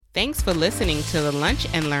Thanks for listening to the Lunch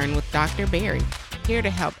and Learn with Dr. Barry, here to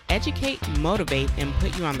help educate, motivate, and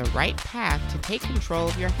put you on the right path to take control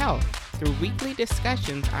of your health through weekly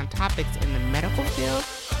discussions on topics in the medical field,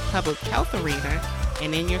 public health arena,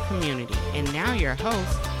 and in your community. And now your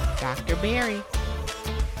host, Dr. Barry.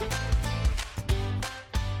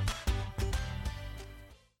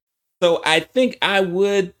 So I think I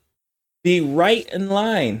would be right in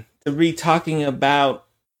line to be talking about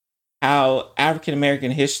how African American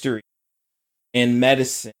history in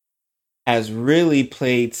medicine has really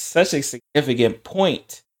played such a significant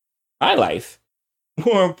point in my life.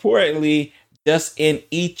 More importantly, just in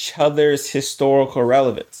each other's historical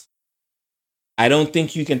relevance. I don't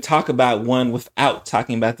think you can talk about one without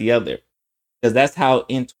talking about the other, because that's how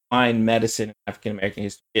entwined medicine and African American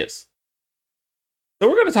history is. So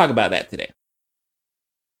we're going to talk about that today.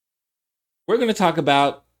 We're going to talk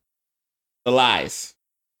about the lies.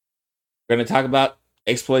 We're going to talk about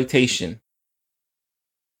exploitation.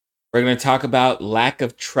 We're going to talk about lack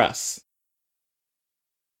of trust.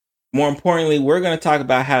 More importantly, we're going to talk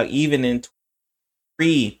about how even in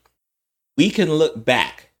 2023, we can look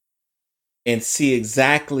back and see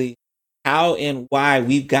exactly how and why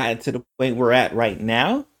we've gotten to the point we're at right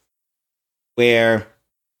now, where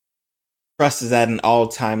trust is at an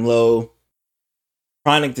all-time low.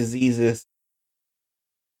 Chronic diseases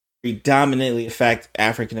predominantly affect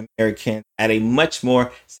African Americans at a much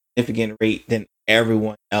more significant rate than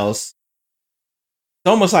everyone else.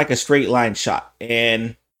 It's almost like a straight line shot.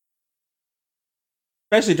 And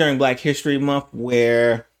especially during Black History Month,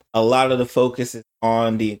 where a lot of the focus is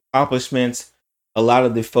on the accomplishments, a lot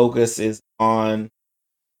of the focus is on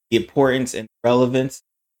the importance and relevance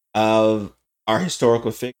of our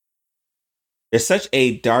historical figures. There's such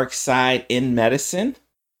a dark side in medicine.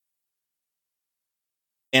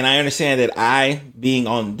 And I understand that I, being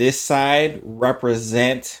on this side,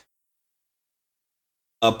 represent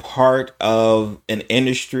a part of an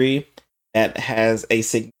industry that has a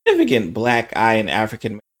significant Black eye in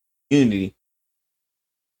African community,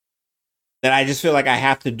 that I just feel like I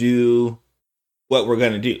have to do what we're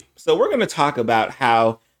going to do. So we're going to talk about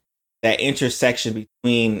how that intersection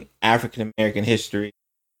between African American history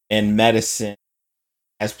and medicine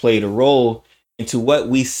has played a role into what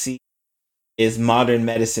we see is modern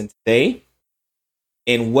medicine today,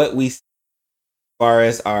 and what we see as far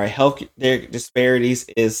as our health disparities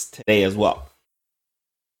is today as well.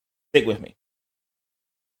 Stick with me.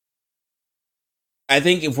 I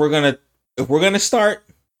think if we're gonna start,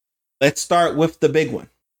 let's start with the big one.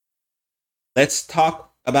 Let's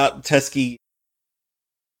talk about Tuskegee.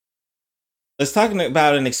 Let's talk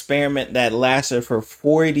about an experiment that lasted for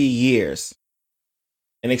 40 years.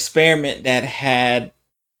 An experiment that had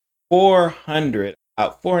 400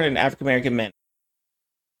 African American men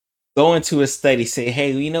go into a study, say,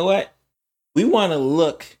 hey, you know what? We want to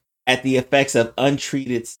look at the effects of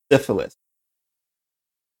untreated syphilis.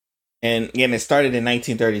 And again, it started in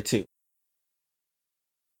 1932.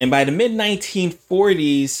 And by the mid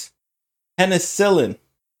 1940s, penicillin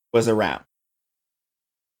was around.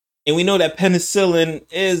 And we know that penicillin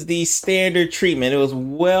is the standard treatment. It was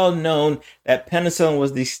well known that penicillin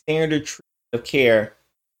was the standard treatment of care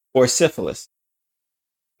for syphilis.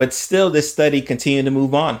 But still, this study continued to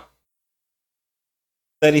move on.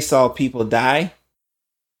 The study saw people die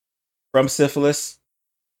from syphilis.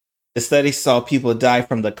 The study saw people die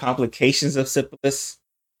from the complications of syphilis.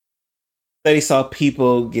 The study saw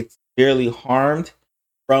people get severely harmed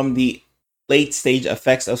from the late stage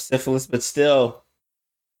effects of syphilis. But still,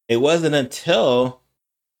 it wasn't until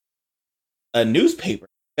a newspaper,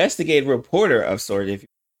 investigative reporter of sorts, if you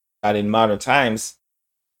got in modern times,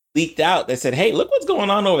 leaked out that said, hey, look what's going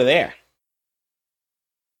on over there.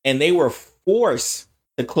 And they were forced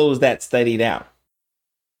to close that study down.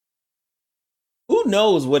 Who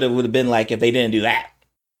knows what it would have been like if they didn't do that?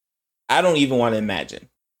 I don't even want to imagine.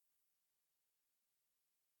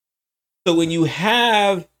 So when you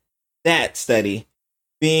have that study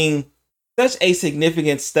being such a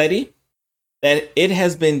significant study that it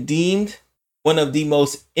has been deemed one of the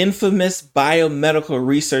most infamous biomedical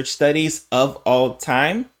research studies of all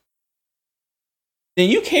time, then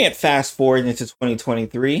you can't fast forward into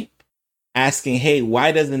 2023 asking, hey,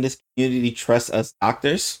 why doesn't this community trust us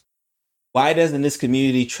doctors? Why doesn't this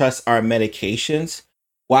community trust our medications?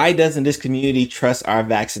 Why doesn't this community trust our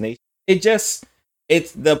vaccination? It's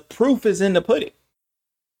the proof is in the pudding.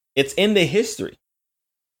 It's in the history.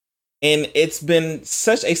 And it's been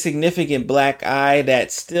such a significant Black eye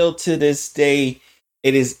that still to this day,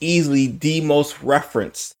 it is easily the most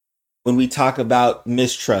referenced when we talk about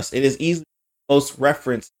mistrust. It is easily the most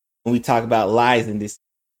referenced when we talk about lies in this.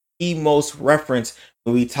 the most referenced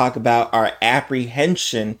when we talk about our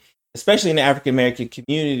apprehension, especially in the African American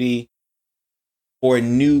community, for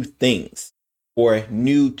new things, for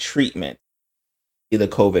new treatment, the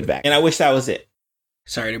COVID vaccine. And I wish that was it.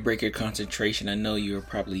 Sorry to break your concentration. I know you're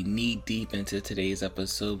probably knee deep into today's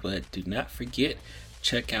episode, but do not forget,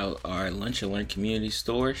 check out our Lunch and Learn community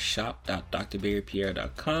store,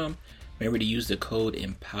 shop.drbarrypierre.com. Remember to use the code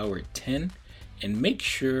EMPOWERED10, and make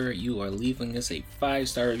sure you are leaving us a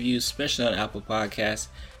 5-star review, especially on Apple Podcasts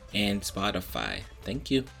and Spotify. Thank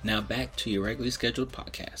you. Now back to your regularly scheduled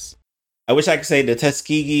podcast. I wish I could say the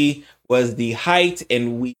Tuskegee was the height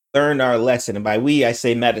and we learned our lesson. And by we, I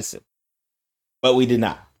say medicine. But we did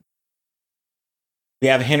not. We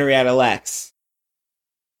have Henrietta Lacks,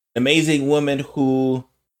 an amazing woman who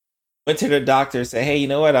went to the doctor and said, hey, you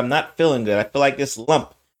know what? I'm not feeling good. I feel like this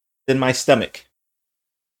lump in my stomach.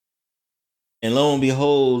 And lo and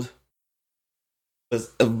behold,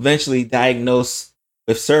 was eventually diagnosed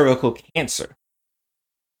with cervical cancer.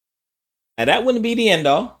 Now, that wouldn't be the end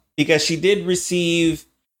all, because she did receive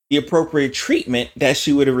the appropriate treatment that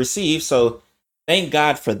she would have received. So thank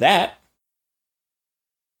God for that.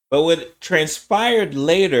 But what transpired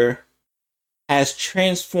later has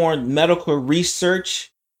transformed medical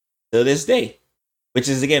research to this day, which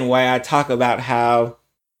is, again, why I talk about how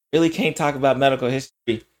really can't talk about medical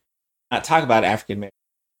history, not talk about African Americans,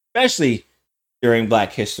 especially during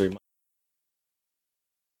Black History Month.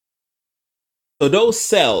 So those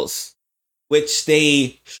cells, which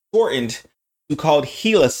they shortened to called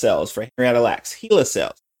HeLa cells for Henrietta Lacks, HeLa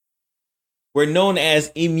cells, were known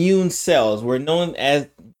as immune cells, were known as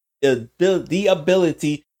the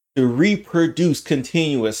ability to reproduce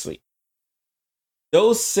continuously.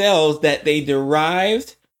 Those cells that they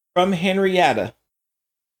derived from Henrietta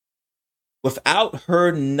without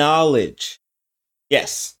her knowledge.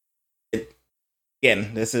 Yes.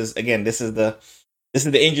 This is the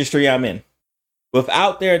industry I'm in.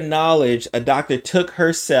 Without their knowledge, a doctor took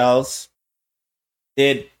her cells,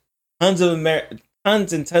 did tons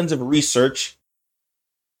and tons of research,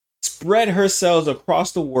 spread her cells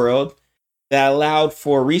across the world that allowed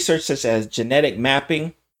for research such as genetic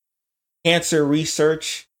mapping, cancer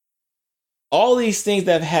research, all these things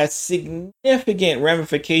that have had significant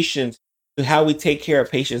ramifications to how we take care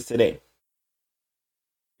of patients today.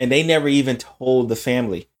 And they never even told the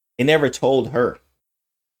family. They never told her.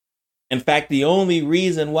 In fact, the only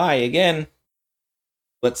reason why, again,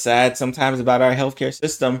 what's sad sometimes about our healthcare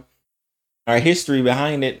system, our history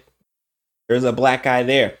behind it, there's a Black guy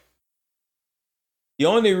there. The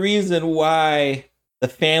only reason why the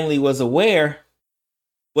family was aware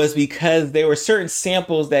was because there were certain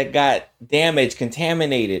samples that got damaged,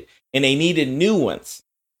 contaminated, and they needed new ones.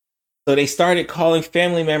 So they started calling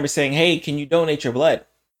family members saying, hey, can you donate your blood?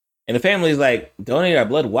 And the family's like, donate our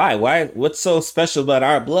blood? Why? What's so special about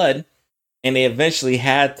our blood? And they eventually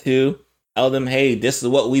had to tell them, hey, this is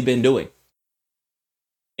what we've been doing.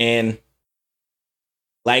 And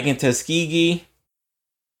like in Tuskegee,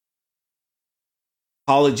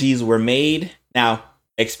 apologies were made. Now,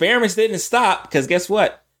 experiments didn't stop, because guess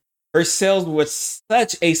what? Her cells were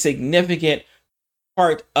such a significant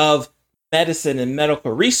part of medicine and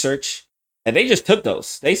medical research that they just took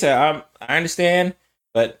those. They said, I understand,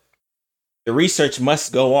 but the research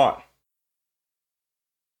must go on.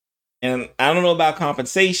 And I don't know about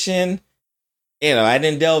compensation. I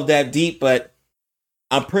didn't delve that deep, but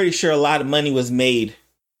I'm pretty sure a lot of money was made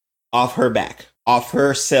off her back, off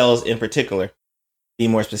her cells in particular, be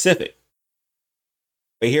more specific.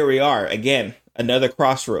 But here we are again, another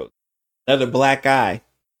crossroads, another Black eye,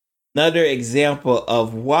 another example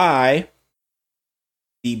of why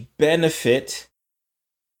the benefit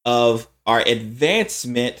of our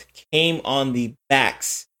advancement came on the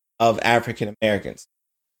backs of African Americans.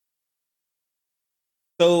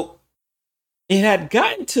 So it had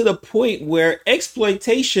gotten to the point where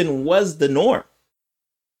exploitation was the norm.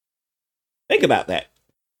 Think about that.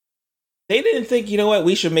 They didn't think, you know what,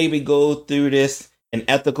 we should maybe go through this in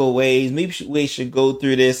ethical ways. Maybe we should go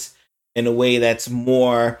through this in a way that's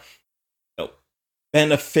more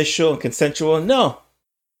beneficial and consensual. No,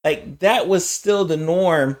 like that was still the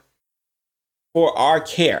norm for our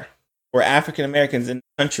care for African Americans in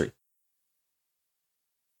the country.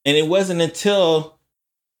 And it wasn't until,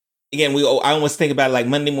 again, I almost think about it like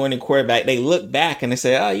Monday Morning Quarterback. They look back and they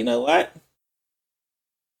say, oh, you know what?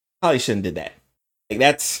 Probably shouldn't have did that. Like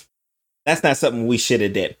that's not something we should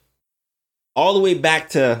have did. All the way back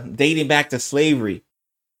to dating back to slavery,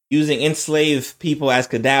 using enslaved people as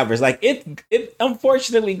cadavers. Like it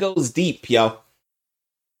unfortunately goes deep, yo.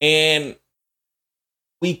 And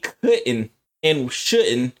we couldn't and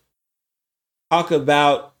shouldn't talk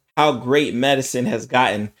about how great medicine has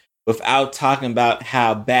gotten without talking about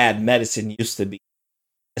how bad medicine used to be,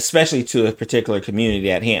 especially to a particular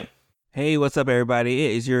community at hand. Hey, what's up, everybody?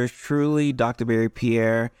 It is yours truly, Dr. Barry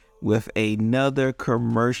Pierre, with another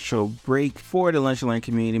commercial break for the Lunch and Learn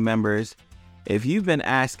community members. If you've been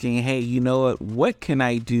asking, hey, you know what can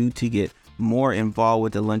I do to get more involved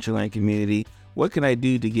with the Lunch and Learn community? What can I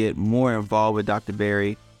do to get more involved with Dr.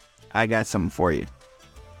 Barry? I got something for you.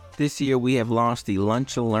 This year, we have launched the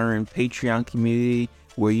Lunch and Learn Patreon community,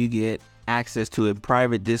 where you get access to a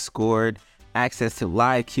private Discord, access to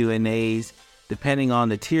live Q&As. Depending on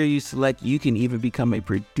the tier you select, you can even become a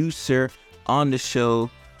producer on the show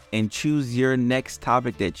and choose your next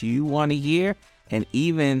topic that you want to hear and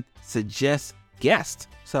even suggest guests.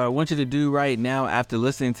 So I want you to do right now, after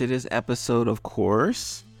listening to this episode, of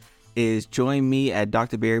course, is join me at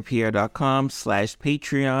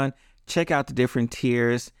drbarrypierre.com/Patreon. Check out the different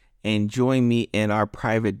tiers and join me in our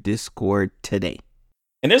private Discord today.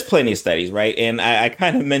 And there's plenty of studies, right? And I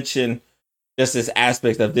kind of mentioned just this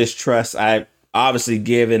aspect of distrust. I've obviously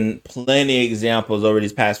given plenty of examples over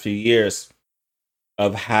these past few years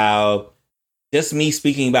of how just me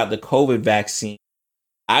speaking about the COVID vaccine,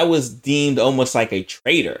 I was deemed almost like a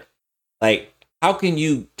traitor. Like, how can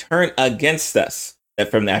you turn against us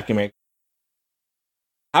from the African American?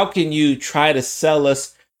 How can you try to sell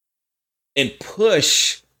us and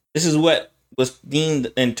push? This is what was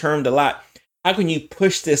deemed and termed a lot. How can you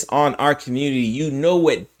push this on our community? You know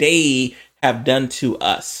what they have done to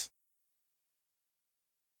us.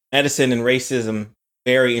 Medicine and racism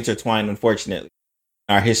very intertwined, unfortunately,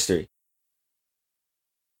 in our history.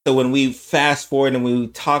 So when we fast forward and we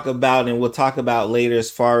talk about, and we'll talk about later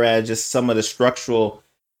as far as just some of the structural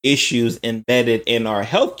issues embedded in our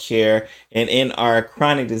healthcare and in our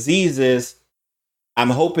chronic diseases, I'm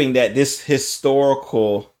hoping that this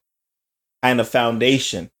historical kind of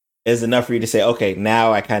foundation is enough for you to say, okay,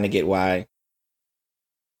 now I kind of get why.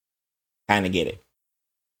 Kind of get it.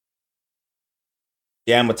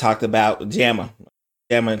 JAMA talked about JAMA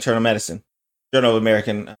Internal Medicine. Journal of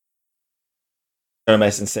American Internal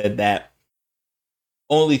Medicine said that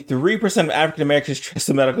only 3% of African Americans trust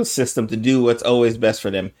the medical system to do what's always best for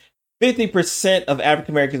them. 50% of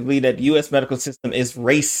African Americans believe that the U.S. medical system is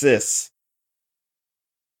racist.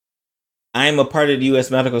 I'm a part of the U.S.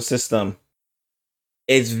 medical system.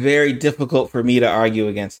 It's very difficult for me to argue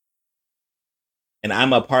against it. And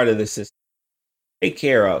I'm a part of the system. Take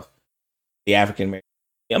care of the African American,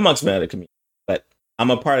 amongst my other communities, but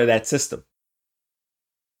I'm a part of that system.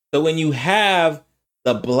 So when you have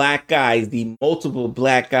the black guys, the multiple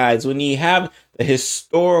black guys, when you have the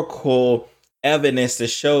historical evidence to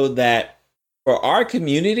show that for our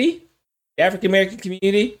community, the African American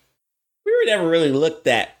community, we were never really looked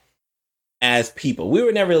at as people. We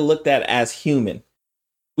were never looked at as human.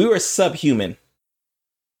 We were subhuman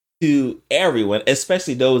to everyone,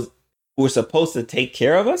 especially those who were supposed to take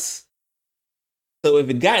care of us. So if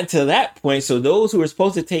it got to that point, so those who were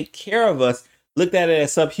supposed to take care of us looked at it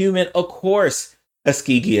as subhuman, of course,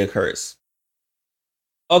 Tuskegee occurs.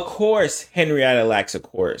 Of course, Henrietta Lacks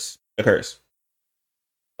occurs. Of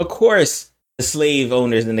course, the slave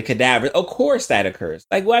owners and the cadavers, of course that occurs.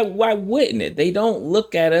 Like, why wouldn't it? They don't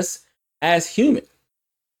look at us as human.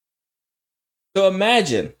 So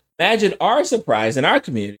imagine our surprise in our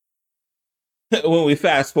community when we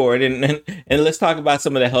fast forward and let's talk about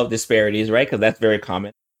some of the health disparities, right? Because that's very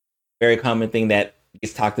common thing that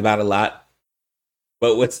gets talked about a lot.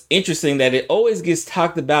 But what's interesting that it always gets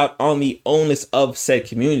talked about on the onus of said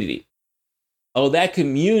community. Oh, that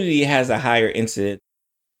community has a higher incidence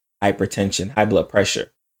of hypertension, high blood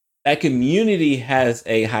pressure. That community has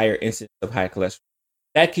a higher incidence of high cholesterol.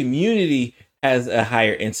 That community has a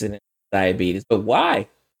higher incidence of diabetes. But why?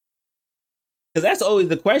 Because that's always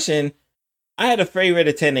the question. I had a favorite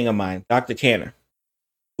attending of mine, Dr. Canner,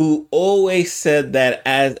 who always said that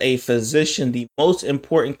as a physician, the most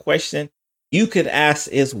important question you could ask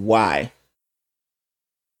is why.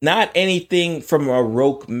 Not anything from a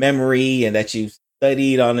rote memory and that you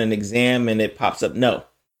studied on an exam and it pops up. No,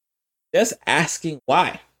 just asking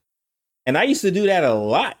why. And I used to do that a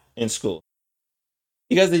lot in school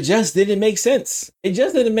because it just didn't make sense. It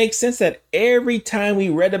just didn't make sense that every time we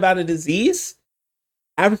read about a disease,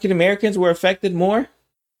 African Americans were affected more.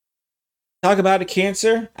 Talk about a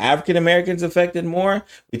cancer, African Americans affected more.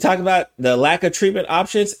 We talk about the lack of treatment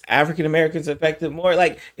options, African Americans affected more.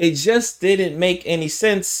 Like, it just didn't make any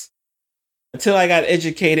sense until I got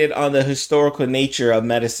educated on the historical nature of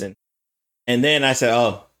medicine. And then I said,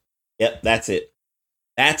 oh, yep, that's it.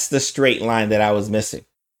 That's the straight line that I was missing.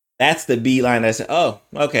 That's the B line. I said, oh,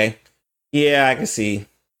 okay. Yeah, I can see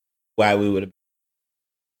why we would have.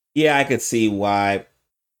 yeah, I could see why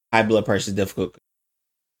high blood pressure is difficult.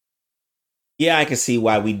 Yeah, I can see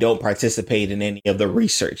why we don't participate in any of the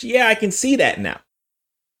research. Yeah, I can see that now.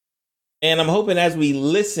 And I'm hoping as we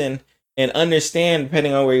listen and understand,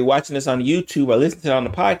 depending on where you're watching this on YouTube or listening to it on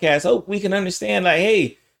the podcast, hope we can understand, like,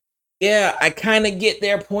 hey, yeah, I kind of get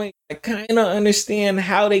their point. I kind of understand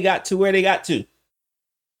how they got to where they got to.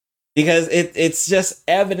 Because it's just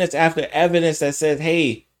evidence after evidence that says,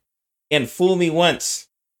 hey, and fool me once,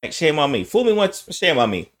 like, shame on me. Fool me once, shame on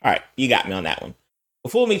me. All right, you got me on that one.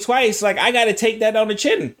 But fool me twice, like, I got to take that on the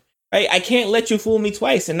chin, right? I can't let you fool me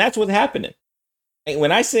twice. And that's what's happening. Like,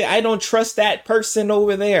 when I say I don't trust that person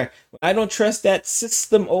over there, I don't trust that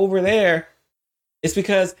system over there, it's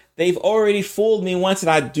because they've already fooled me once and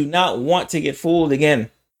I do not want to get fooled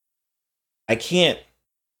again. I can't.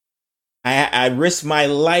 I risk my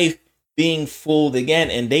life being fooled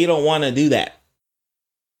again, and they don't want to do that.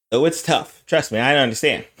 So it's tough. Trust me, I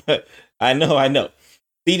understand. I know.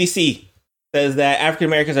 CDC says that African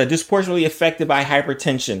Americans are disproportionately affected by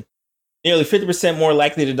hypertension, nearly 50% more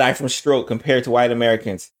likely to die from stroke compared to white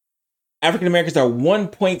Americans. African Americans are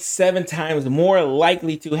 1.7 times more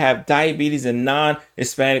likely to have diabetes than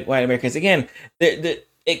non-Hispanic white Americans. Again,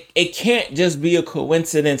 it can't just be a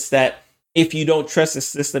coincidence that if you don't trust the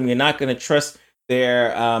system, you're not going to trust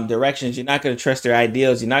their directions, you're not going to trust their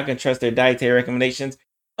ideals, you're not going to trust their dietary recommendations.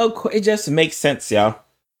 Oh, it just makes sense, y'all.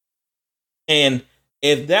 And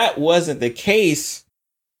if that wasn't the case,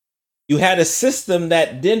 you had a system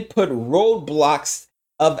that didn't put roadblocks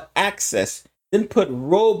of access, didn't put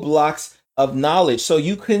roadblocks of knowledge. So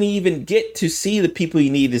you couldn't even get to see the people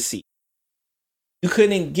you need to see. You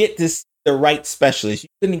couldn't get to see the right specialist. You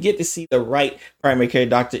couldn't get to see the right primary care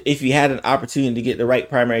doctor if you had an opportunity to get the right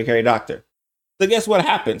primary care doctor. So guess what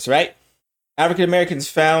happens, right? African Americans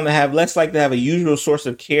found to have less likely to have a usual source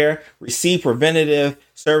of care, receive preventative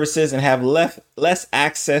services, and have less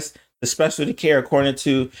access to specialty care, according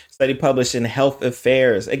to a study published in Health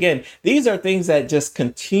Affairs. Again, these are things that just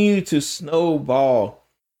continue to snowball.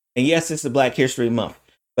 And yes, it's the Black History Month.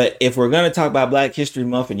 But if we're going to talk about Black History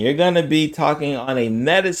Month and you're going to be talking on a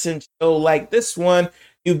medicine show like this one,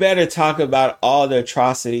 you better talk about all the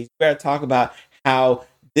atrocities. You better talk about how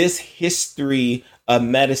this history of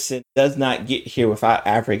medicine does not get here without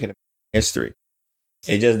African history.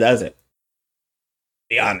 It just doesn't.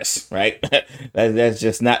 Be honest, right? That's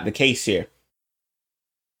just not the case here.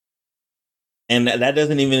 And that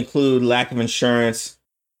doesn't even include lack of insurance,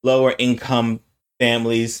 lower income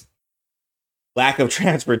families, lack of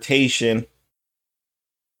transportation,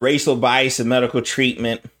 racial bias in medical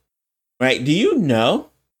treatment, right? Do you know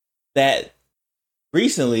that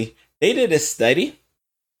recently they did a study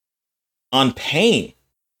on pain?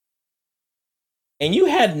 And you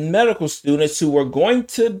had medical students who were going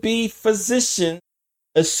to be physicians,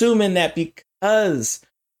 assuming that because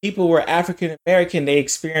people were African American, they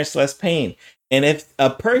experienced less pain. And if a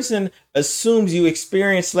person assumes you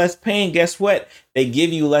experience less pain, guess what? They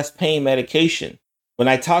give you less pain medication. When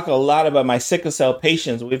I talk a lot about my sickle cell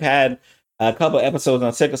patients, we've had a couple episodes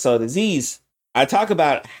on sickle cell disease. I talk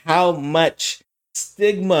about how much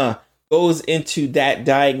stigma goes into that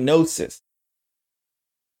diagnosis.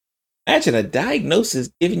 Imagine a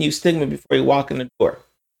diagnosis giving you stigma before you walk in the door.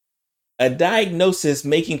 A diagnosis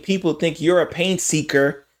making people think you're a pain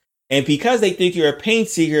seeker. And because they think you're a pain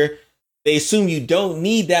seeker, they assume you don't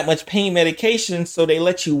need that much pain medication, so they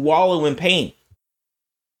let you wallow in pain.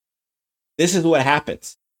 This is what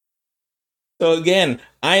happens. So again,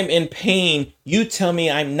 I'm in pain. You tell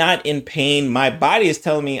me I'm not in pain. My body is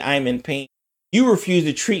telling me I'm in pain. You refuse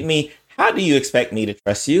to treat me. How do you expect me to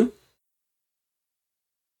trust you?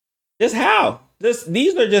 Just how?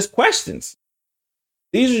 These are just questions.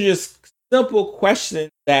 These are just simple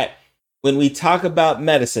questions that when we talk about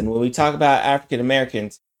medicine, when we talk about African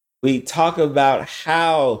Americans, we talk about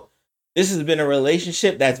how this has been a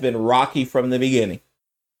relationship that's been rocky from the beginning.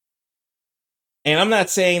 And I'm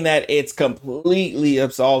not saying that it's completely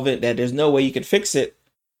absolvent, that there's no way you can fix it,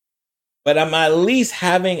 but I'm at least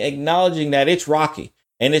acknowledging that it's rocky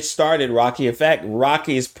and it started rocky. In fact,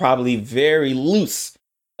 rocky is probably very loose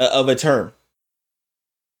of a term.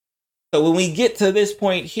 So when we get to this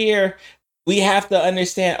point here, we have to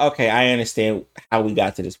understand, okay, I understand how we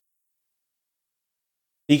got to this.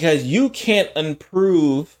 Because you can't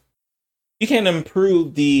improve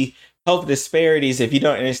the health disparities if you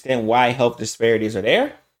don't understand why health disparities are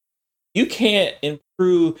there. You can't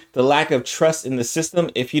improve the lack of trust in the system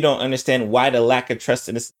if you don't understand why the lack of trust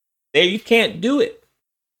in the system is there. You can't do it.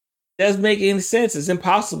 It doesn't make any sense. It's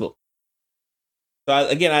impossible. So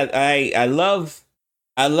I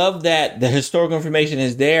love that the historical information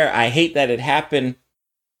is there. I hate that it happened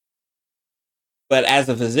But as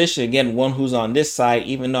a physician, again, one who's on this side,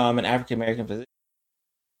 even though I'm an African American physician,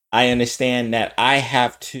 I understand that I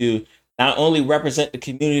have to not only represent the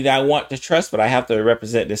community that I want to trust, but I have to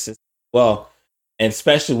represent this as well. And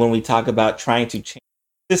especially when we talk about trying to change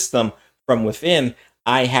the system from within,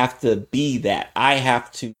 I have to be that. I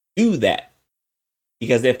have to do that.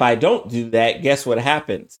 Because if I don't do that, guess what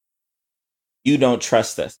happens? You don't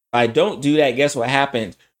trust us. If I don't do that, guess what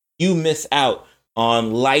happens? You miss out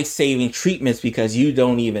on life-saving treatments because you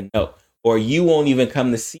don't even know. Or you won't even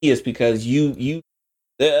come to see us because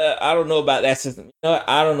I don't know about that system. You know what?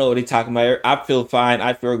 I don't know what they're talking about. I feel fine.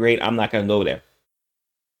 I feel great. I'm not going to go there.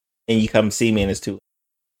 And you come see me and it's too late.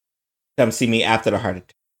 Come see me after the heart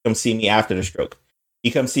attack. Come see me after the stroke.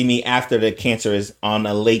 You come see me after the cancer is on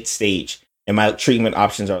a late stage and my treatment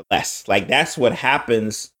options are less. Like, that's what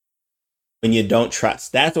happens when you don't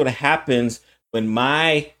trust. That's what happens when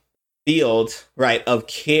my field, right, of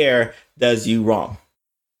care does you wrong.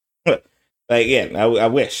 Like, again, I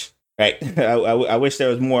wish. Right. I wish there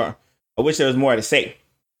was more. I wish there was more to say.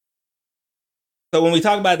 So when we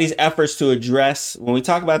talk about these efforts to address, when we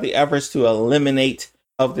talk about the efforts to eliminate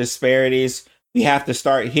health disparities, we have to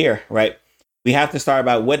start here, right? We have to start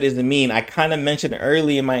about what does it mean? I kind of mentioned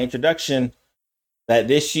early in my introduction that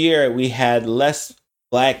this year we had less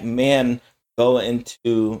Black men go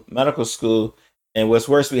into medical school. And what's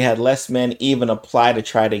worse, we had less men even apply to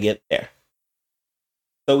try to get there.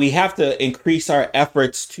 So we have to increase our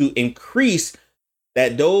efforts to increase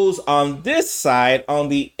that those on this side, on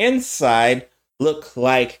the inside, look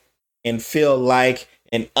like and feel like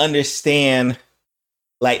and understand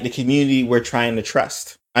like the community we're trying to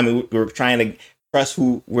trust. I mean, we're trying to trust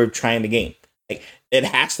who we're trying to gain. Like, it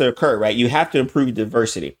has to occur, right? You have to improve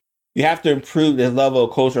diversity. You have to improve the level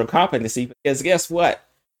of cultural competency, because guess what?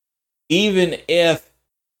 Even if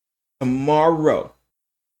tomorrow,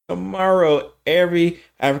 every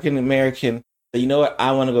African American, you know what,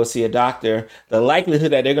 I want to go see a doctor, the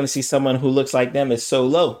likelihood that they're going to see someone who looks like them is so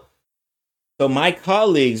low. So my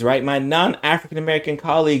colleagues, right, my non-African American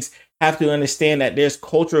colleagues have to understand that there's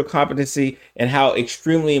cultural competency and how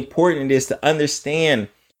extremely important it is to understand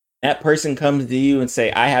that person comes to you and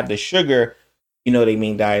say, I have the sugar, you know, they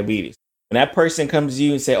mean diabetes. When that person comes to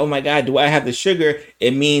you and say, oh my God, do I have the sugar?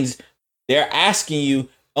 It means they're asking you,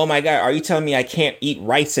 oh my God, are you telling me I can't eat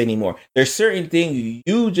rice anymore? There's certain things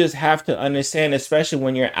you just have to understand, especially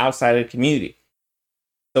when you're outside of the community.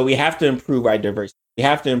 So we have to improve our diversity. We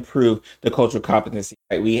have to improve the cultural competency,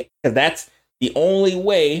 right? Because that's the only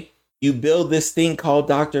way you build this thing called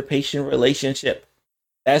doctor-patient relationship.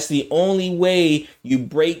 That's the only way you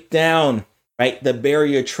break down, right, the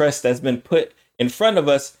barrier of trust that's been put in front of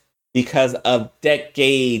us because of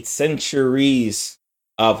decades, centuries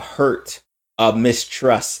of hurt, of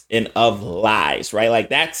mistrust, and of lies, right? Like,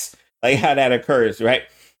 that's like how that occurs, right?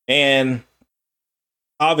 And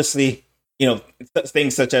obviously, you know,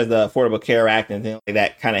 things such as the Affordable Care Act and things like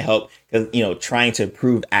that kind of help, because, you know, trying to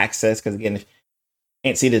improve access, because again, if you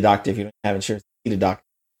can't see the doctor if you don't have insurance, see the doctor.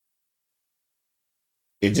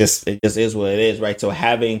 It just is what it is, right? So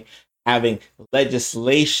having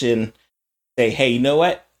legislation say, hey, you know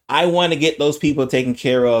what? I want to get those people taken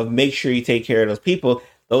care of. Make sure you take care of those people.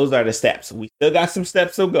 Those are the steps. We still got some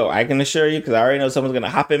steps to go. I can assure you, because I already know someone's going to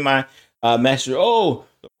hop in my message. Oh,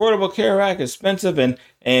 the Affordable Care Act is expensive.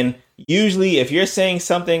 And usually if you're saying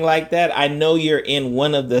something like that, I know you're in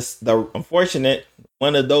one of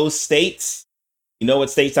one of those states. You know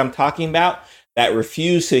what states I'm talking about, that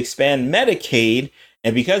refuse to expand Medicaid.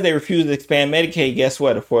 And because they refuse to expand Medicaid, guess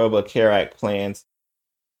what? Affordable Care Act plans,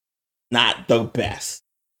 not the best.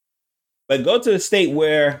 But go to a state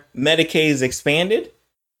where Medicaid is expanded,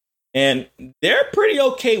 and they're pretty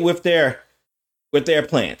okay with their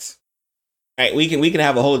plans. Right? We can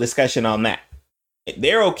have a whole discussion on that.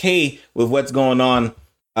 They're okay with what's going on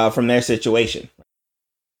from their situation.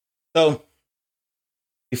 So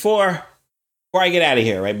before I get out of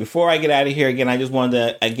here, right? Before I get out of here, again, I just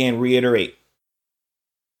wanted to reiterate.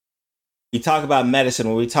 We talk about medicine,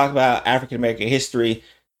 when we talk about African American history,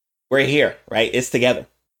 we're here, right? It's together.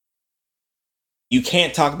 You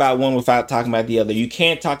can't talk about one without talking about the other. You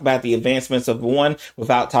can't talk about the advancements of one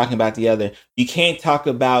without talking about the other. You can't talk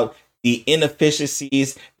about the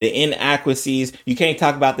inefficiencies, the inadequacies. You can't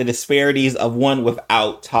talk about the disparities of one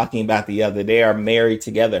without talking about the other. They are married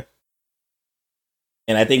together.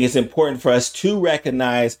 And I think it's important for us to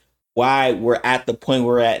recognize why we're at the point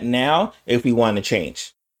we're at now if we want to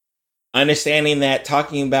change. Understanding that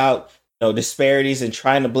talking about, you know, disparities and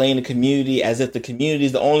trying to blame the community as if the community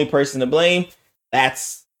is the only person to blame,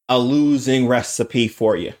 that's a losing recipe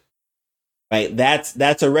for you. right?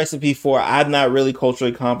 That's a recipe for I'm not really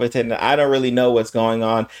culturally competent. I don't really know what's going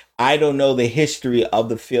on. I don't know the history of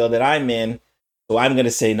the field that I'm in. So I'm going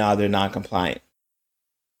to say, no, they're non-compliant.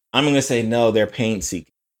 I'm going to say, no, they're pain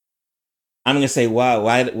seeking. I'm going to say, wow,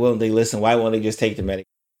 why won't they listen? Why won't they just take the medication?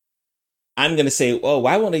 I'm going to say, oh,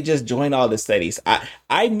 why won't they just join all the studies?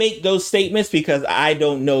 I make those statements because I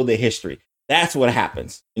don't know the history. That's what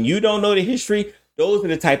happens. When you don't know the history, those are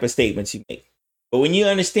the type of statements you make. But when you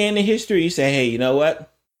understand the history, you say, hey, you know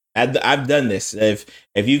what? I've done this. If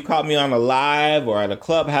you've caught me on a live or at a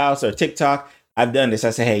Clubhouse or TikTok, I've done this. I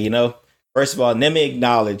say, hey, first of all, let me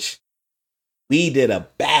acknowledge we did a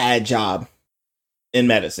bad job in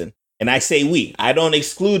medicine. And I say we. I don't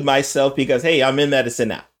exclude myself because, hey, I'm in medicine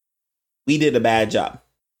now. We did a bad job.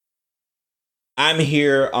 I'm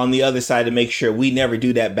here on the other side to make sure we never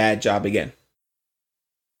do that bad job again.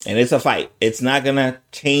 And it's a fight. It's not going to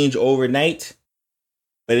change overnight,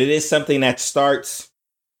 but it is something that starts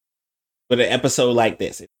with an episode like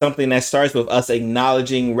this. It's something that starts with us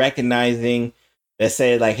acknowledging, recognizing that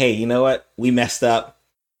say like, hey, you know what? We messed up.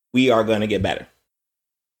 We are going to get better.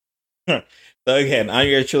 So again, I'm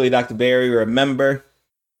yours truly, Dr. Barry. Remember,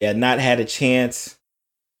 you have not had a chance.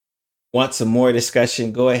 Want some more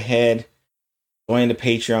discussion? Go ahead. Join the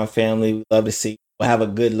Patreon family. We'd love to see. We'll have a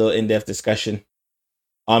good little in-depth discussion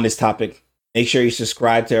on this topic. Make sure you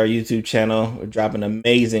subscribe to our YouTube channel. We're dropping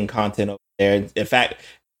amazing content over there. In fact,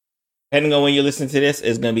 depending on when you listen to this,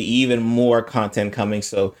 there's going to be even more content coming.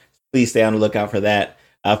 So please stay on the lookout for that.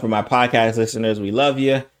 For my podcast listeners, we love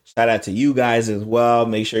you. Shout out to you guys as well.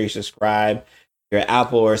 Make sure you subscribe. If you're an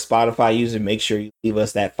Apple or Spotify user, make sure you leave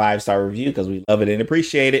us that 5-star review because we love it and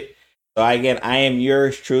appreciate it. So again, I am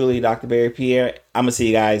yours truly, Dr. Barry Pierre. I'm going to see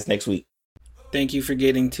you guys next week. Thank you for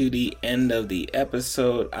getting to the end of the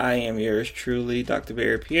episode. I am yours truly, Dr.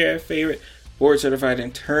 Barry Pierre, favorite board-certified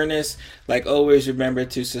internist. Like always, remember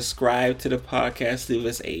to subscribe to the podcast, leave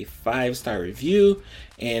us a 5-star review,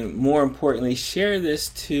 and more importantly, share this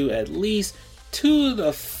to at least 2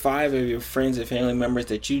 to 5 of your friends and family members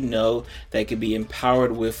that you know that could be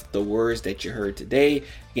empowered with the words that you heard today.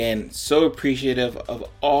 Again, so appreciative of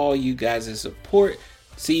all you guys' support.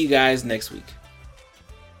 See you guys next week.